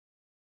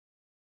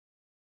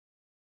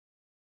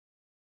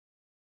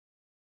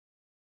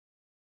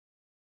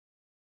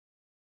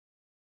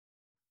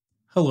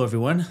Hello,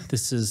 everyone.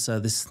 This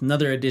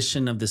another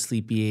edition of the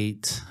Sleepy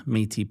 8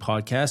 Métis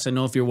podcast. I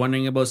know if you're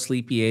wondering about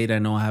Sleepy 8, I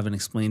know I haven't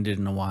explained it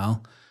in a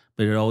while,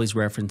 but it always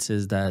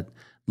references that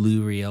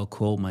Lou Riel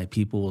quote, "My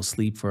people will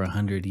sleep for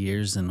 100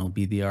 years and will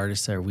be the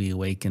artists that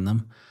reawaken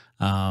them."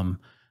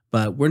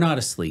 But we're not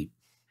asleep.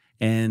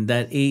 And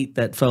that 8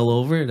 that fell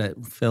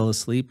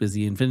asleep, is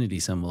the infinity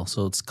symbol.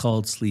 So it's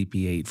called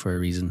Sleepy 8 for a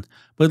reason.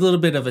 But a little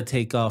bit of a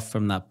takeoff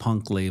from that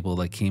punk label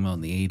that came out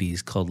in the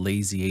 80s called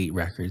Lazy 8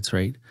 Records,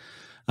 right?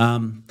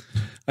 Um,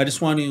 I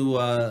just want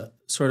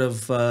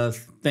to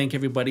thank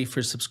everybody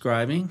for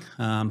subscribing.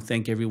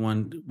 Thank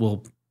everyone.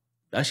 We'll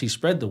actually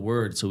spread the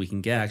word so we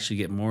can actually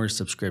get more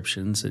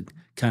subscriptions. It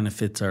kind of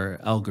fits our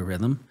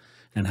algorithm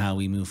and how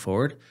we move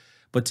forward.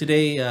 But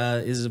today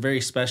is a very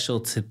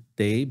special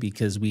day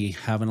because we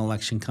have an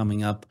election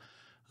coming up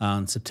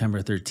on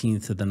September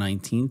 13th to the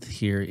 19th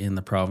here in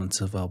the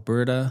province of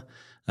Alberta.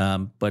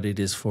 But it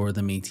is for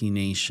the Métis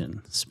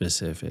Nation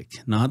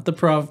specific, not the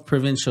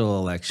provincial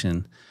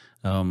election.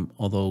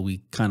 Although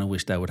we kind of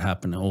wish that would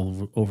happen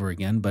over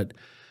again. But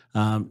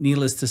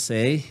needless to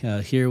say,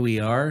 here we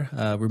are.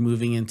 We're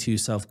moving into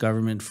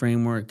self-government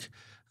framework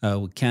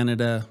with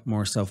Canada,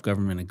 more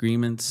self-government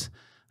agreements.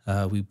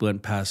 We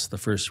went past the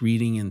first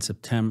reading in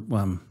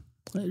September,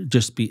 I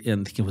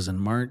think it was in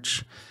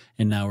March,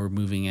 and now we're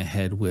moving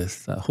ahead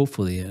with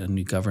hopefully a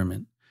new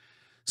government.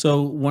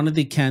 So one of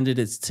the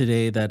candidates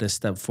today that has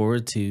stepped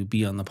forward to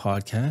be on the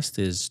podcast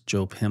is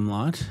Joe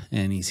Pimlott,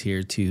 and he's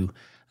here to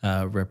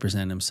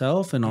represent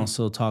himself and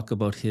also talk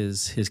about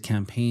his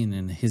campaign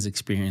and his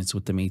experience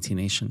with the Métis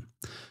Nation.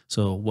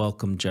 So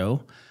welcome,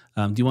 Joe.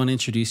 Do you want to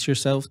introduce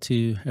yourself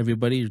to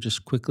everybody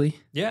just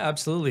quickly? Yeah,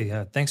 absolutely.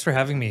 Thanks for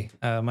having me.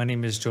 My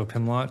name is Joe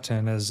Pimlott,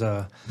 and as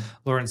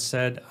Lawrence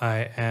said,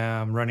 I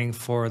am running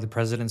for the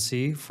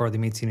presidency for the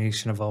Métis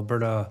Nation of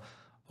Alberta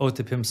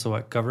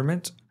Otipemisiwak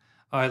Government.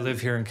 I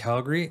live here in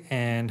Calgary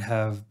and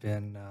have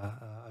been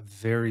a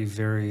very,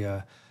 very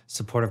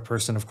supportive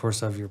person, of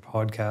course, of your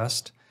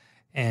podcast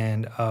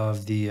and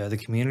of the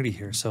community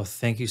here. So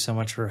thank you so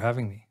much for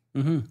having me.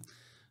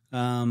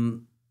 Mm-hmm.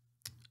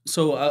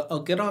 So I'll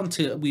get on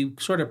to, we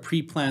sort of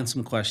pre-planned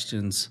some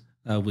questions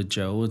with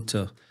Joe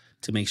to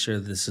make sure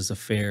this is a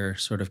fair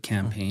sort of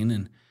campaign.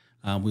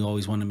 And we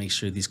always want to make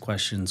sure these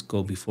questions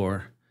go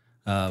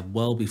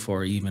well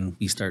before even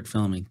we start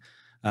filming.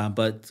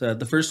 But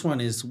the first one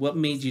is, what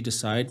made you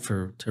decide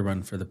to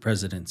run for the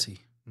presidency?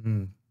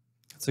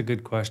 That's a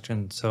good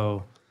question.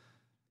 So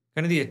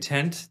kind of the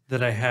intent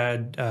that I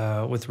had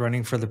with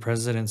running for the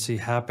presidency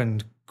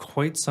happened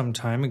quite some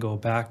time ago,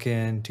 back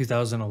in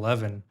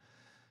 2011,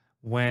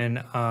 when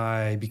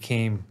I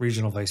became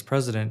regional vice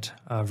president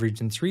of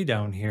Region 3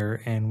 down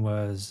here and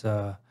was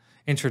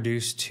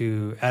introduced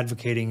to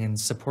advocating and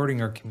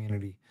supporting our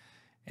community.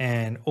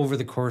 And over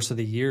the course of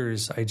the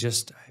years, I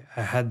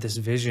had this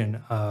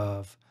vision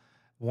of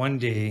one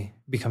day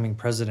becoming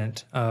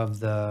president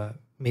of the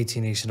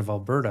Métis Nation of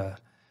Alberta.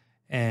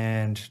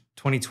 And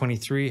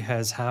 2023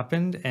 has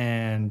happened,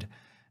 and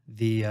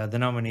the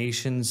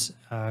nominations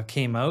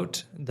came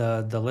out,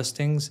 the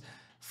listings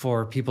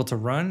for people to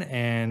run,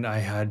 and I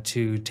had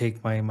to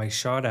take my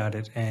shot at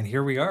it. And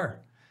here we are,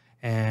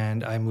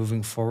 and I'm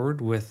moving forward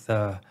with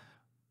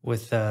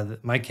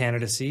my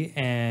candidacy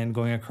and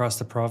going across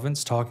the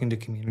province, talking to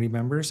community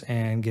members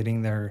and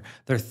getting their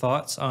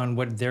thoughts on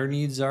what their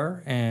needs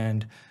are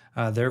and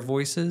their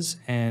voices,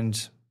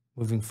 and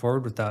moving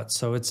forward with that.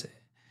 So it's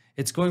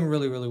going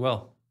really, really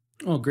well.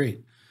 Oh,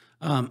 great.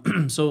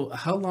 So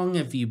how long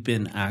have you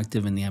been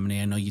active in the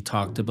MNA? I know you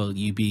talked about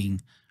you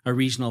being a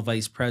regional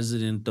vice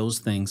president, those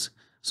things.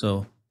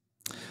 So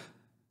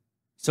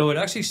it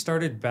actually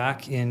started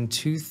back in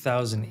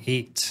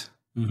 2008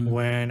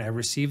 when I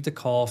received a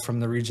call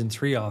from the Region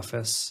 3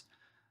 office.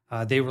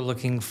 They were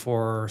looking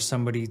for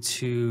somebody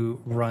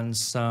to run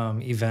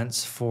some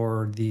events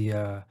for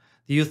the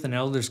Youth and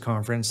Elders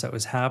Conference that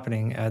was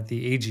happening at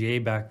the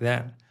AGA back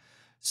then.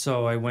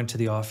 So I went to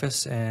the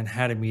office and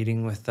had a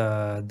meeting with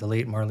the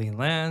late Marlene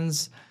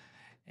Lands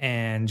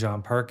and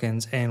John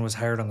Parkins, and was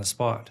hired on the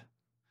spot.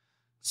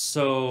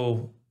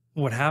 So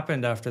what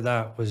happened after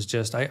that was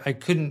just, I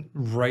couldn't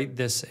write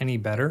this any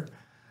better.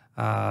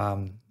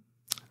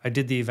 I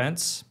did the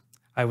events.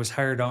 I was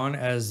hired on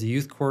as the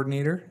youth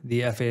coordinator,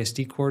 the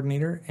FASD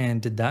coordinator,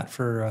 and did that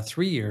for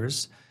 3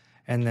 years.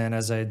 And then,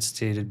 as I had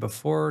stated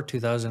before,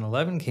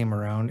 2011 came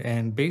around,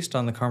 and based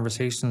on the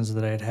conversations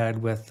that I had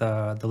had with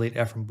the late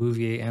Ephraim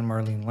Bouvier and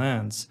Marlene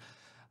Lands,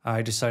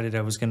 I decided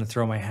I was going to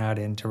throw my hat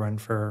in to run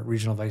for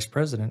regional vice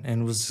president,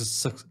 and it was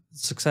a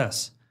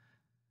success.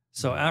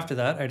 So after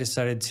that, I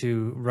decided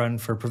to run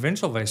for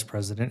provincial vice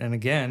president, and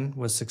again,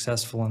 was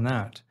successful in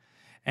that.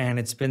 And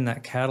it's been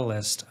that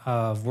catalyst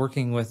of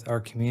working with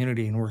our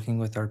community and working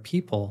with our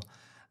people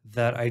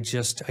that I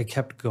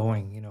kept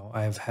going. You know,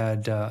 I've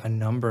had a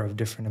number of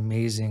different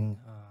amazing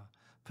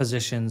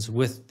positions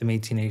with the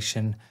Métis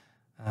Nation,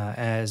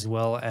 as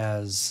well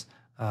as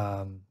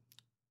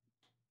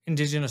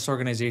Indigenous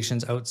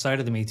organizations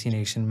outside of the Métis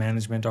Nation,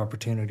 management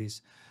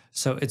opportunities.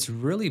 So it's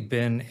really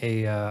been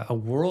a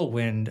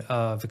whirlwind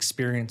of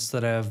experience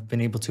that I've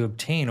been able to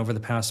obtain over the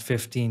past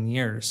 15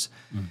 years.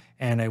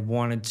 And I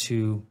wanted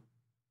to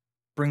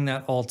bring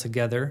that all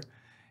together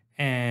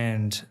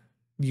and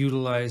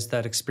utilize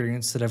that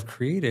experience that I've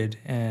created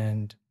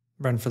and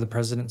run for the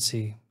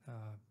presidency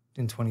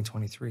in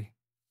 2023.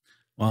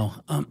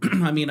 Well,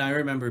 I mean, I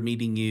remember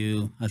meeting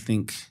you, I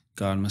think,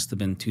 God, must have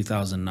been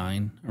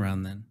 2009,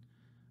 around then.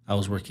 I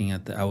was working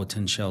at the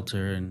Awatin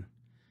shelter,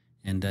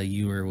 and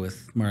you were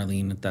with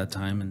Marlene at that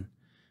time. And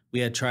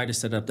we had tried to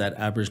set up that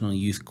Aboriginal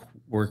Youth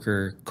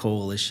Worker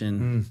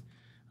Coalition.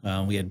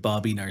 We had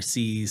Bobby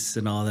Narcisse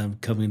and all them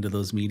coming to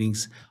those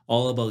meetings,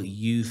 all about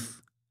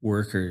youth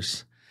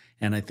workers.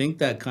 And I think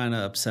that kind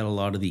of upset a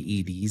lot of the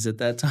EDs at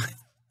that time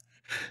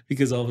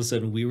because all of a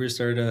sudden we were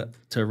starting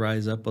to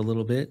rise up a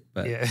little bit.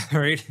 But Yeah,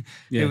 right.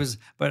 yeah, It was,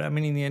 but I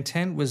mean, the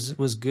intent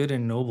was good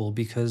and noble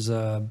because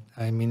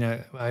I mean,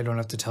 I don't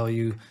have to tell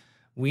you,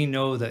 we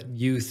know that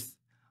youth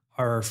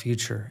are our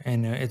future,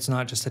 and it's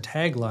not just a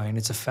tagline;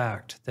 it's a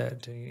fact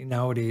that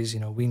nowadays,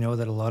 we know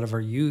that a lot of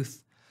our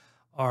youth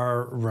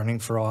are running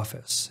for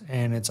office,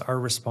 and it's our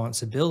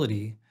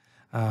responsibility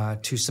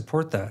to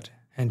support that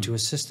and to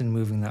assist in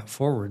moving that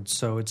forward.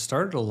 So it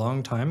started a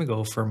long time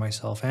ago for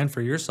myself and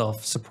for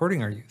yourself,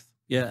 supporting our youth.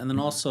 yeah. And then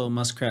also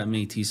Muskrat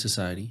Métis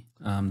Society.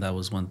 That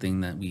was one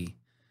thing that we,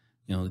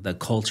 that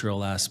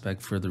cultural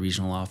aspect for the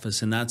regional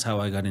office. And that's how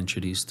I got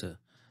introduced to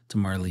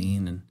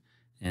Marlene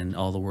and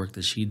all the work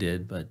that she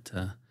did. But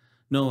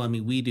no, I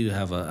mean, we do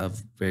have a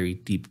very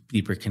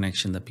deeper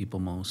connection that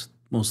people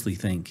mostly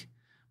think.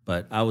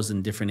 But I was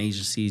in different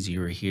agencies.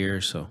 You were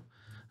here. So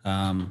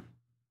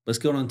let's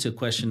go on to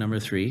question number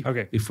 3.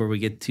 Okay. Before we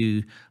get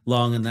too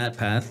long in that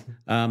path.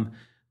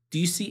 Do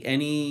you see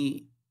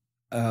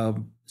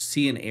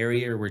an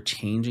area where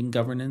changing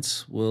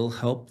governance will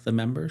help the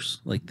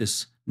members, like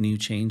this new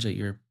change that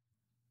you're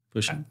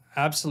pushing?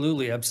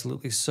 Absolutely,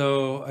 absolutely.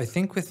 So I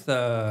think with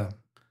the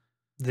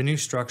new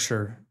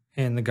structure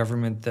in the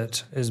government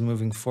that is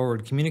moving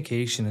forward,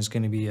 communication is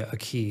going to be a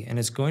key, and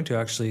it's going to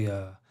actually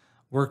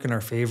work in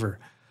our favor.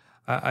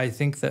 I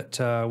think that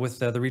with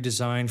the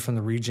redesign from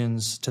the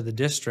regions to the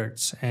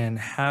districts and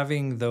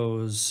having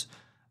those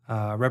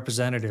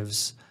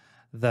representatives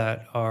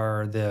that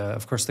are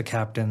of course, the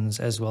captains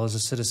as well as the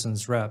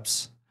citizens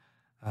reps,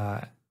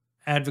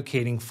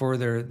 advocating for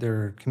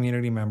their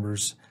community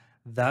members,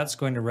 that's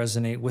going to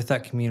resonate with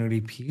that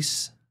community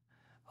piece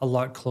a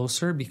lot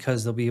closer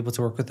because they'll be able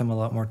to work with them a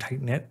lot more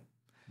tight-knit,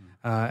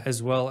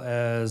 as well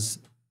as,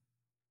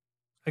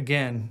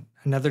 again,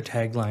 another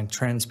tagline,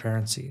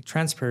 transparency.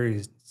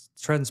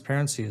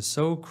 Transparency is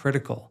so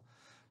critical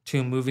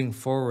to moving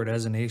forward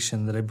as a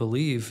nation that I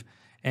believe,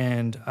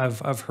 and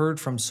I've heard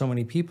from so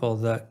many people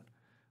that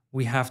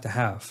we have to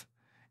have.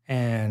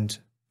 And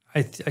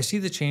I see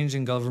the change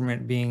in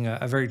government being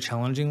a very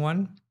challenging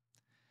one.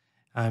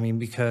 I mean,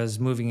 because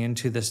moving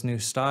into this new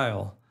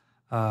style,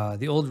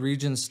 the old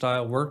region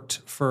style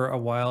worked for a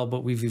while,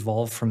 but we've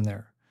evolved from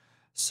there.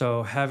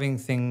 So having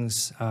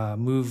things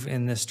move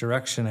in this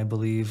direction, I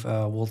believe,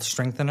 will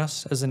strengthen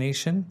us as a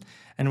nation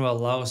and will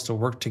allow us to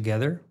work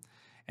together.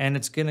 And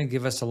it's going to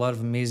give us a lot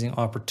of amazing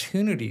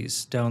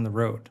opportunities down the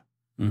road.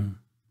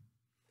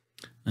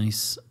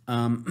 Nice.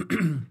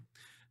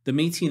 The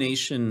Métis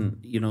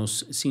Nation,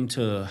 seem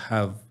to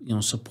have,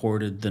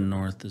 supported the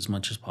North as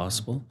much as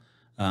possible.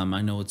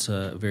 I know it's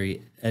a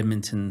very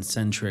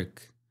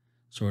Edmonton-centric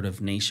sort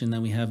of nation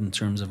that we have in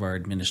terms of our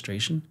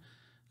administration.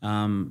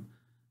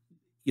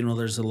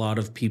 There's a lot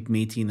of people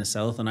Métis in the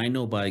South, and I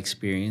know by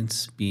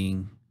experience,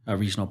 being a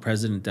regional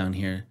president down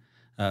here,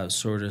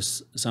 sort of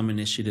some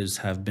initiatives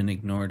have been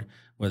ignored,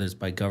 whether it's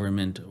by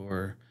government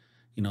or,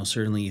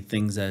 certainly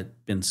things that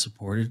have been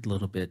supported a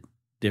little bit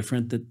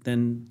different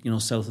than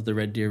south of the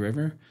Red Deer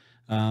River.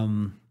 How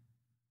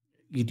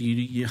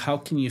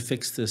can you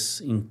fix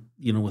this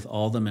with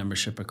all the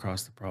membership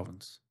across the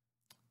province?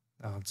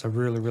 It's a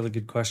really, really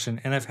good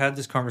question. And I've had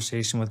this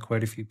conversation with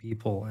quite a few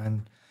people.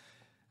 And,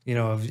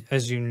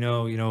 as you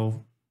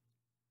know,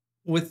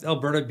 with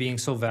Alberta being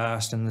so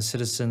vast and the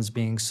citizens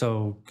being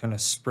so kind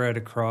of spread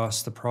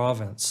across the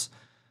province,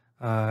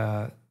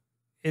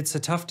 it's a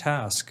tough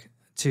task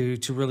to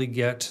really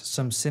get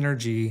some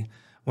synergy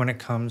when it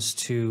comes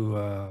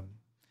to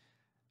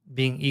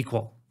being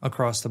equal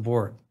across the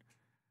board.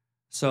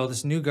 So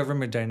this new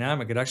government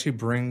dynamic, it actually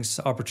brings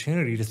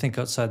opportunity to think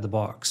outside the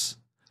box.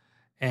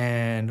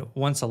 And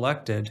once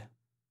elected,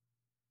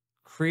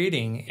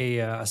 creating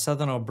a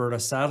Southern Alberta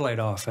satellite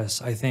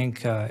office, I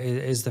think,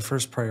 is the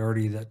first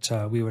priority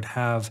that we would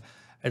have,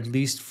 at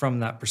least from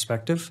that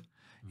perspective.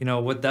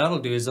 What that'll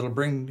do is it'll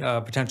bring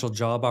potential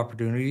job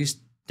opportunities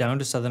down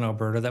to Southern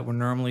Alberta that would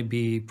normally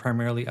be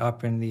primarily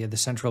up in the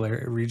central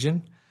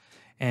region.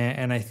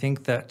 And I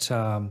think that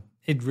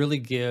it really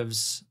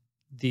gives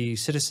the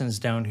citizens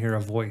down here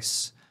a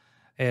voice.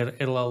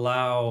 It'll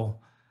allow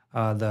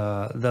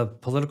the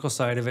political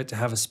side of it to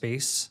have a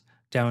space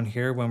down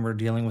here when we're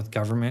dealing with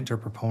government or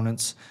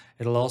proponents.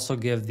 It'll also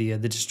give the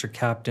district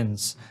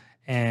captains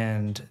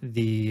and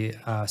the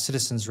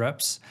citizens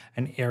reps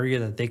an area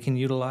that they can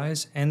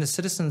utilize, and the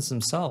citizens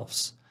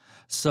themselves.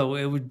 So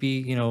it would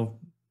be,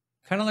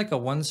 kind of like a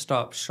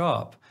one-stop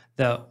shop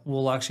that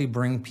will actually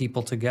bring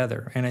people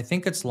together. And I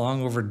think it's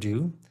long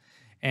overdue.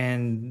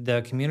 And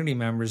the community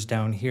members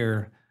down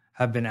here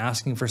have been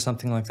asking for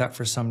something like that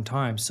for some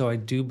time. So I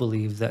do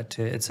believe that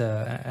it's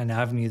an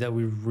avenue that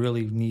we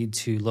really need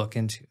to look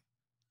into.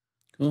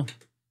 Cool.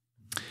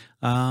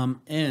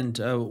 And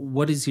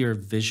what is your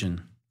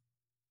vision?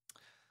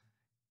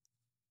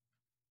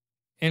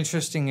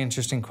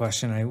 Interesting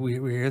question. We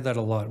hear that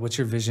a lot. What's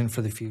your vision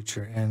for the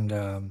future? And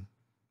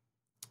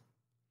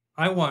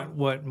I want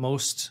what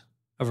most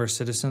of our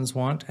citizens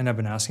want and have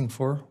been asking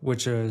for,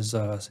 which is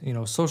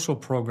social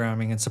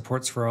programming and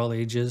supports for all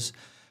ages,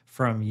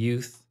 from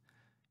youth,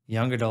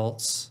 young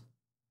adults,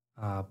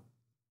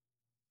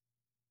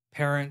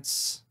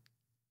 parents,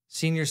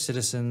 senior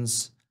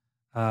citizens,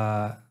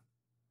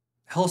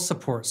 health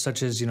support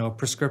such as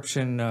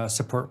prescription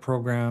support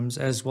programs,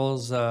 as well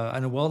as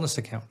a wellness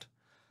account,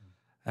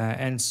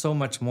 and so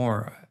much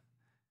more.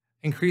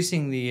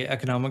 Increasing the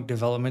economic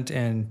development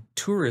and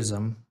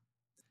tourism,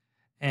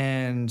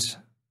 and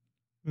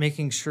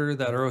making sure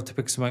that our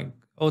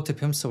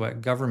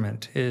Otipemisiwak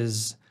government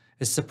is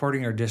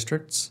supporting our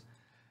districts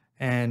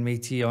and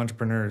Métis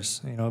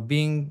entrepreneurs.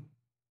 Being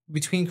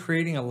between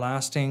creating a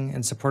lasting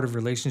and supportive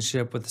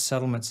relationship with the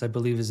settlements, I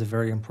believe, is a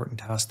very important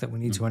task that we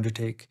need to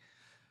undertake,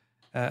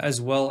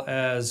 as well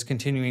as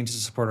continuing to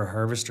support our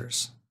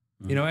harvesters.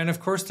 And of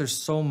course, there's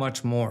so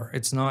much more.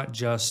 It's not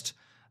just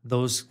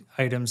those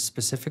items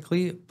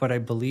specifically, but I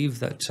believe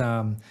that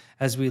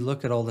as we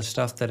look at all the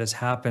stuff that has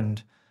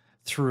happened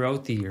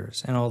throughout the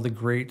years and all the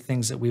great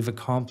things that we've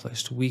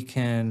accomplished, we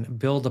can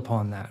build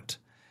upon that.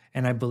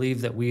 And I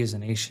believe that we as a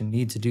nation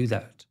need to do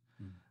that.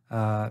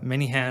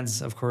 Many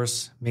hands, of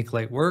course, make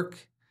light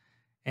work.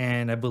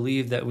 And I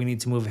believe that we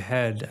need to move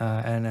ahead.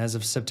 And as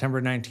of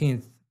September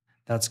 19th,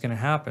 that's going to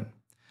happen.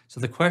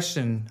 So the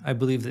question I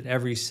believe that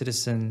every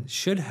citizen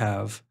should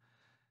have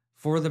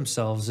for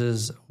themselves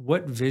is,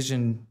 what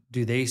vision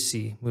do they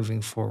see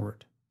moving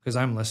forward? Because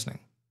I'm listening.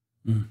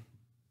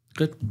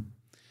 Good.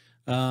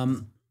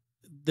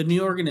 The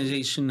new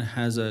organization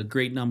has a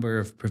great number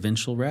of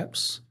provincial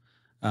reps.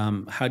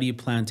 How do you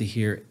plan to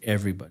hear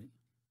everybody?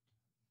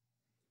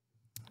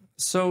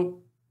 So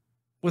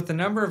with the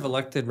number of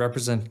elected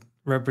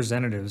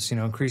representatives,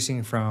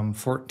 increasing from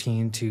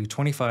 14 to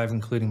 25,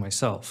 including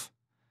myself,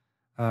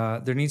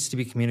 there needs to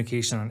be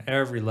communication on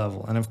every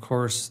level. And of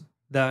course,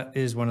 that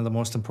is one of the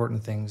most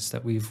important things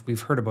that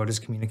we've heard about, is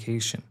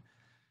communication.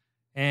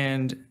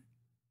 And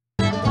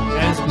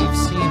as we've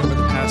seen over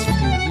the past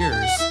few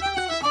years,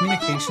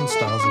 communication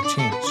styles have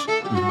changed.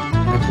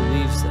 And I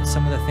believe that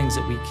some of the things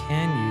that we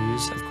can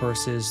use, of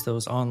course, is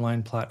those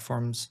online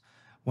platforms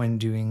when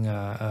doing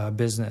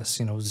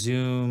business,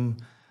 Zoom,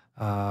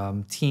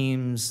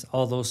 Teams,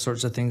 all those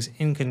sorts of things,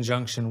 in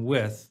conjunction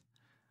with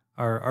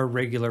our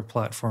regular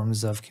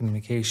platforms of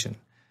communication.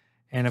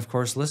 And of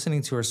course,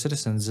 listening to our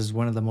citizens is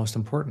one of the most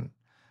important.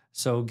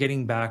 So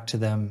getting back to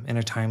them in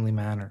a timely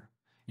manner,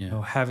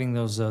 having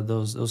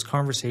those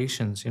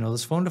conversations,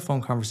 those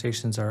phone-to-phone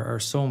conversations are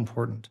so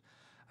important,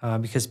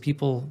 because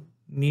people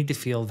need to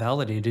feel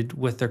validated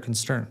with their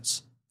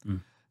concerns.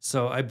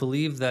 So I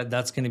believe that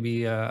that's going to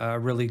be a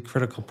really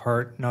critical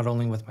part, not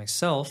only with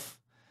myself,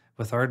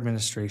 with our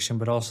administration,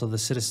 but also the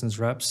citizens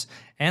reps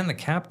and the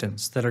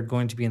captains that are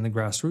going to be in the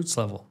grassroots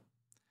level.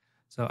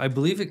 So I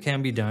believe it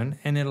can be done,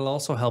 and it'll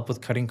also help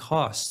with cutting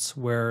costs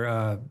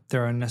where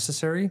they're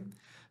unnecessary.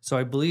 So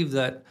I believe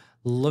that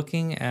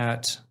looking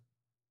at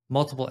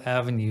multiple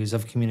avenues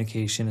of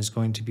communication is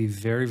going to be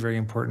very, very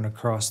important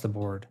across the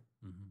board.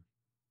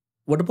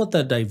 What about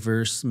the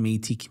diverse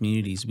Métis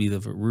communities? We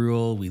live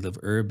rural, we live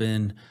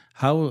urban.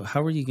 How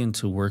are you going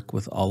to work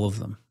with all of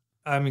them?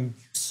 I mean,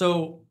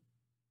 so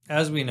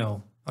as we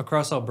know,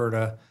 across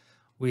Alberta,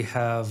 we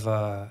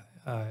have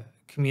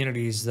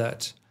communities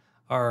that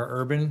are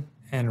urban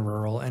and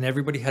rural, and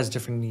everybody has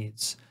different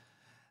needs.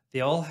 They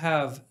all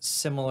have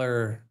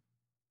similar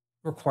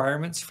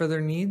requirements for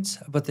their needs,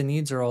 but the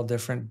needs are all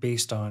different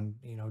based on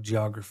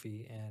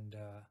geography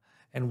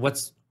and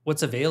what's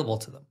available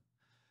to them.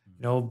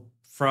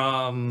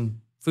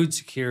 From food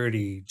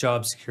security,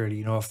 job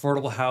security,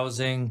 affordable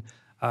housing,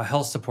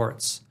 health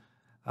supports,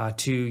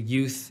 to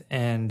youth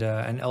and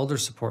elder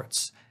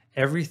supports.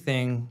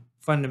 Everything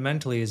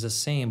fundamentally is the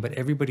same, but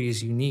everybody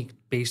is unique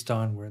based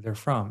on where they're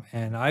from.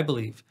 And I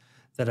believe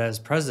that as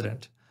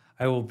president,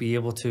 I will be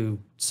able to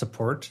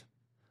support,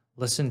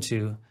 listen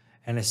to,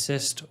 and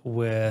assist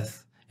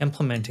with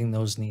implementing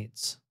those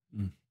needs.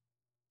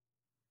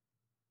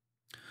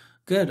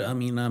 Good. I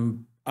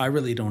mean, I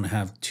really don't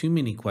have too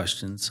many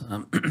questions,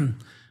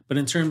 but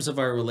in terms of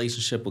our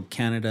relationship with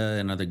Canada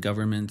and other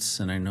governments,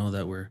 and I know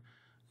that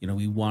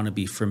we want to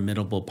be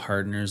formidable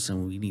partners,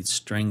 and we need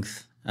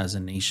strength as a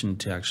nation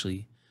to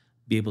actually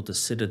be able to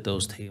sit at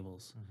those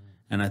tables.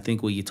 And I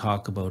think what you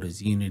talk about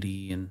is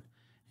unity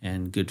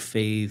and good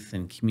faith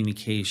and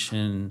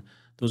communication.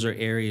 Those are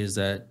areas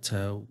that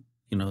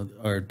you know,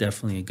 are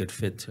definitely a good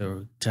fit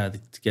to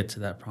get to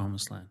that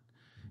promised land.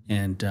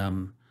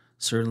 And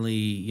certainly,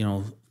 you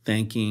know,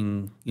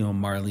 thanking, you know,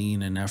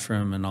 Marlene and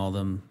Ephraim and all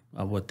them,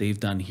 what they've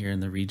done here in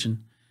the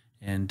region,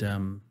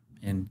 and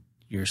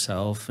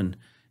yourself, and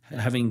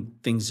having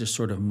things just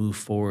sort of move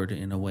forward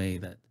in a way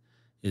that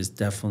is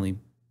definitely,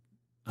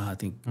 I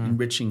think,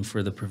 enriching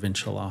for the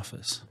provincial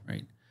office,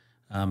 right?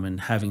 And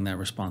having that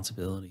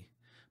responsibility.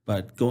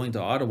 But going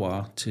to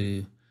Ottawa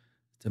to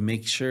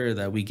make sure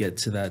that we get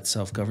to that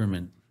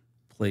self-government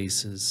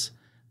place is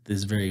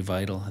very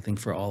vital, I think,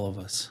 for all of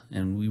us.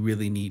 And we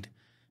really need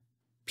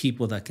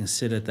people that can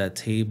sit at that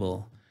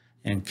table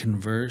and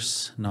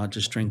converse, not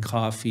just drink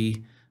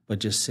coffee, but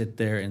just sit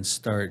there and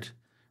start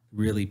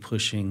really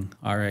pushing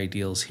our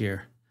ideals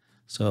here.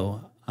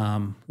 So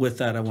with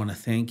that, I want to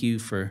thank you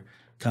for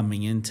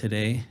coming in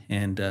today,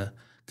 and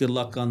good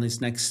luck on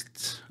this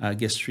next, I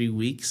guess, 3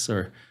 weeks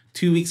or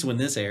 2 weeks when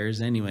this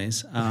airs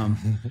anyways.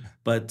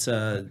 But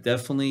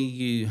definitely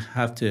you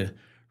have to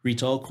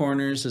reach all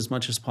corners as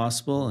much as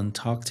possible and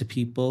talk to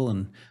people.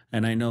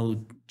 And I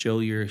know, Joe,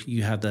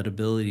 you have that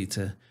ability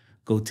to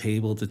go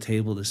table to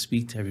table to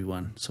speak to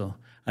everyone. So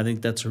I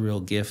think that's a real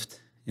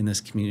gift in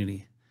this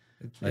community.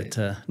 But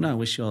no, I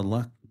wish you all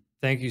luck.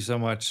 Thank you so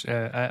much.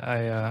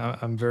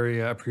 I'm very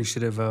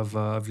appreciative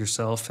of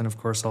yourself, and of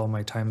course all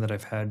my time that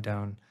I've had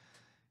down,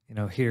 you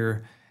know,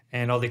 here,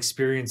 and all the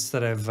experience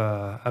that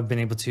I've been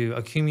able to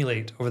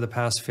accumulate over the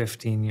past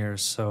 15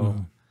 years.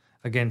 So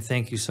again,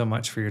 thank you so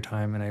much for your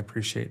time, and I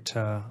appreciate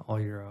all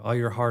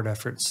your hard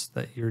efforts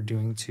that you're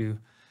doing to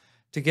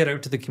get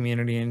out to the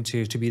community and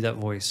to be that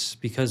voice,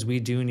 because we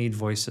do need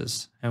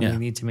voices, and we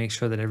need to make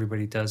sure that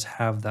everybody does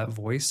have that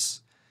voice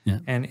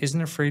and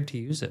isn't afraid to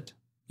use it.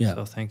 Yeah.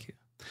 So thank you.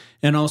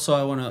 And also,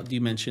 I want to, you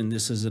mentioned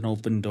this is an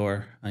open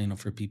door, you know,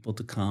 for people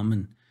to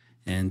come,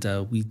 and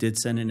we did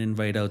send an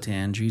invite out to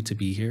Andrew to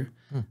be here,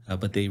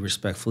 but they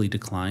respectfully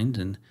declined.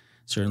 And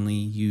certainly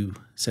you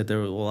said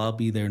there, well, I'll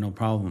be there, no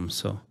problem.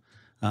 So,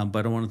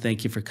 but I want to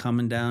thank you for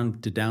coming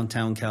down to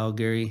downtown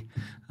Calgary.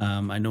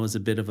 I know it's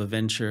a bit of a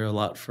venture, a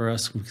lot for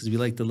us, because we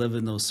like to live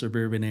in those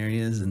suburban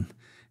areas, and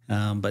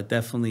but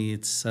definitely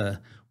it's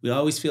we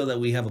always feel that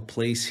we have a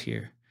place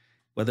here.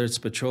 Whether it's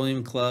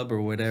Petroleum Club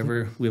or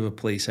whatever, we have a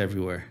place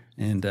everywhere.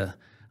 And I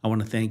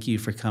want to thank you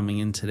for coming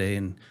in today,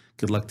 and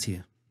good luck to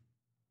you.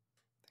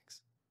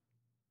 Thanks.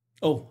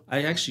 Oh,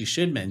 I actually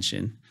should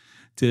mention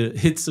to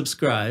hit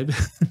subscribe,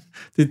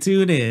 to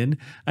tune in.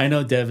 I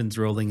know Devin's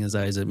rolling his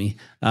eyes at me.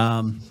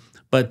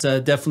 But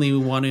definitely we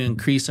want to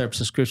increase our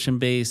subscription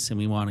base, and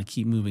we want to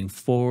keep moving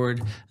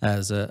forward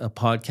as a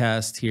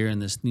podcast here in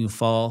this new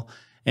fall.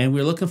 And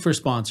we're looking for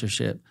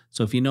sponsorship.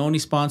 So if you know any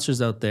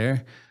sponsors out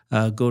there,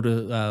 go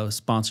to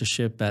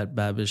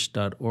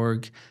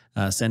sponsorship@babish.org,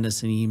 send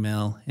us an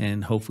email,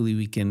 and hopefully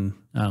we can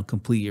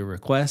complete your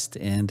request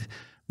and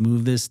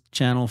move this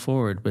channel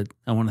forward. But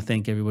I want to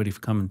thank everybody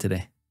for coming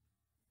today.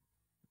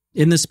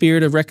 In the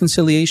spirit of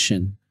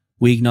reconciliation,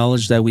 we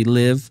acknowledge that we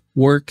live,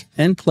 work,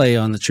 and play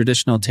on the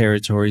traditional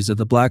territories of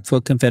the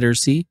Blackfoot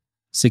Confederacy,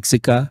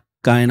 Siksika,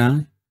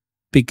 Kainai,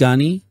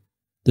 Piikani,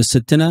 the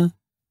Tsuut'ina,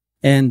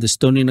 and the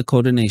Stoney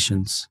Nakoda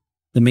Nations,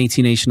 the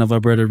Métis Nation of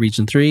Alberta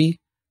Region 3,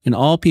 and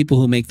all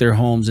people who make their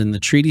homes in the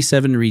Treaty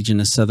 7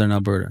 region of Southern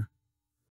Alberta.